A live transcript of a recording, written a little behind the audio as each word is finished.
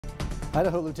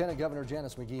Idaho Lieutenant Governor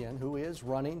Janice McGeachin, who is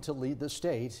running to lead the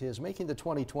state, is making the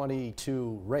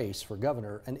 2022 race for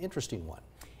governor an interesting one.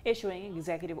 Issuing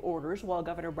executive orders while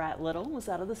Governor Brett Little was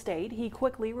out of the state, he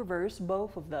quickly reversed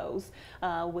both of those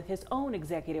with his own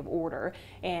executive order.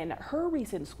 And her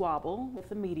recent squabble with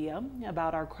the media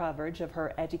about our coverage of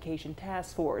her education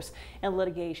task force and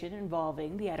litigation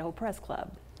involving the Idaho Press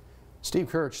Club. Steve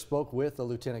Kirch spoke with the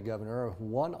Lieutenant Governor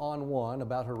one-on-one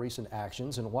about her recent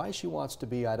actions and why she wants to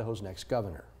be Idaho's next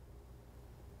governor.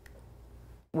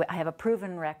 I have a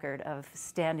proven record of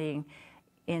standing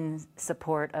in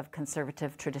support of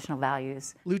conservative traditional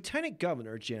values. Lieutenant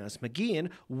Governor Janice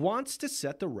McGeachin wants to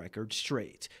set the record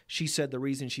straight. She said the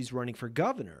reason she's running for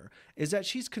governor is that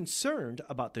she's concerned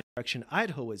about the direction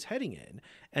Idaho is heading in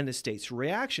and the state's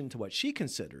reaction to what she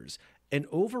considers an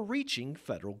overreaching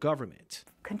federal government.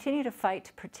 Continue to fight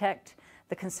to protect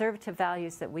the conservative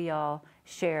values that we all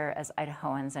share as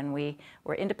Idahoans, and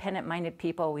we're independent-minded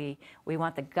people. We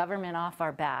want the government off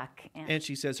our back. And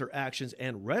she says her actions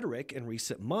and rhetoric in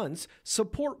recent months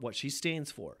support what she stands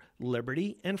for,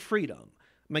 liberty and freedom.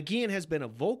 McGeachin has been a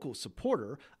vocal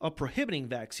supporter of prohibiting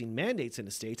vaccine mandates in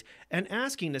the state and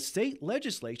asking the state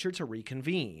legislature to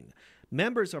reconvene.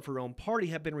 Members of her own party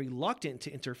have been reluctant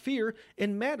to interfere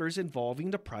in matters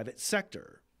involving the private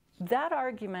sector. That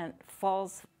argument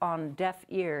falls on deaf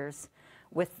ears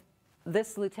with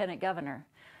this lieutenant governor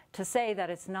to say that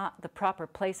it's not the proper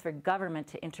place for government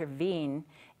to intervene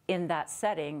in that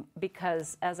setting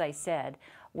because, as I said,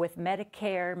 with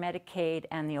Medicare, Medicaid,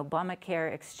 and the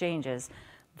Obamacare exchanges,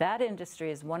 that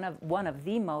industry is one of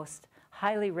the most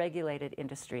highly regulated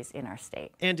industries in our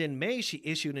state. And in May, she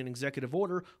issued an executive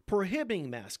order prohibiting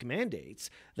mask mandates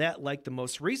that, like the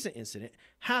most recent incident,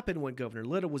 happened when Governor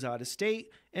Little was out of state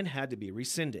and had to be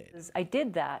rescinded. I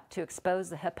did that to expose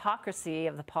the hypocrisy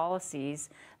of the policies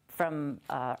from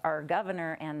our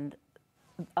governor and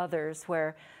others,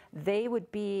 where they would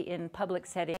be in public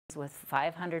settings with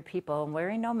 500 people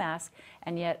wearing no mask,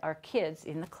 and yet our kids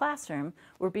in the classroom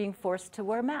were being forced to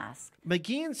wear masks.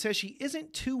 McGeachin says she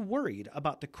isn't too worried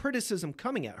about the criticism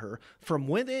coming at her from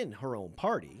within her own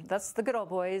party. That's the good old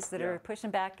boys that are pushing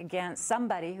back against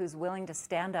somebody who's willing to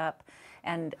stand up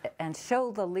and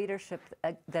show the leadership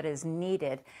that is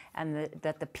needed and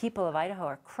that the people of Idaho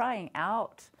are crying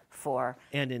out for.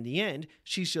 And in the end,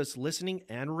 she's just listening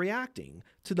and reacting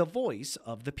to the voice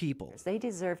of the people. They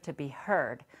deserve to be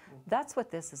heard. That's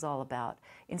what this is all about.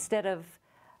 Instead of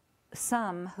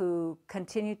some who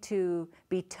continue to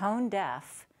be tone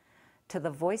deaf to the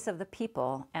voice of the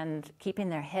people and keeping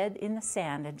their head in the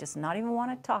sand and just not even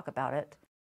want to talk about it,